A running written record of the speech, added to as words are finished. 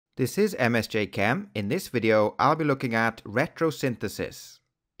This is MSJ Chem. In this video, I'll be looking at retrosynthesis.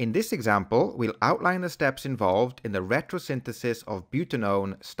 In this example, we'll outline the steps involved in the retrosynthesis of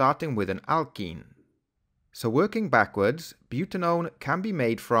butanone starting with an alkene. So working backwards, butanone can be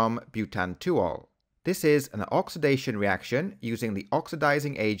made from butanol. This is an oxidation reaction using the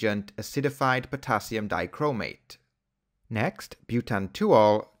oxidizing agent acidified potassium dichromate. Next,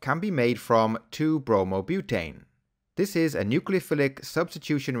 butanol can be made from 2-bromobutane. This is a nucleophilic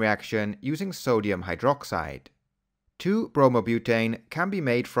substitution reaction using sodium hydroxide. 2-bromobutane can be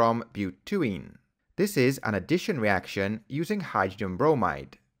made from butene. This is an addition reaction using hydrogen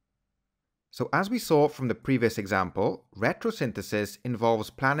bromide. So as we saw from the previous example, retrosynthesis involves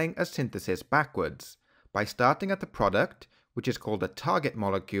planning a synthesis backwards by starting at the product, which is called a target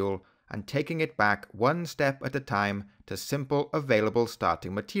molecule, and taking it back one step at a time to simple available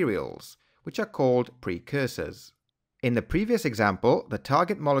starting materials, which are called precursors. In the previous example, the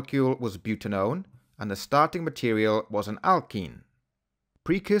target molecule was butanone and the starting material was an alkene.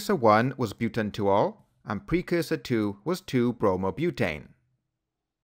 Precursor 1 was butanol and precursor 2 was 2-bromobutane.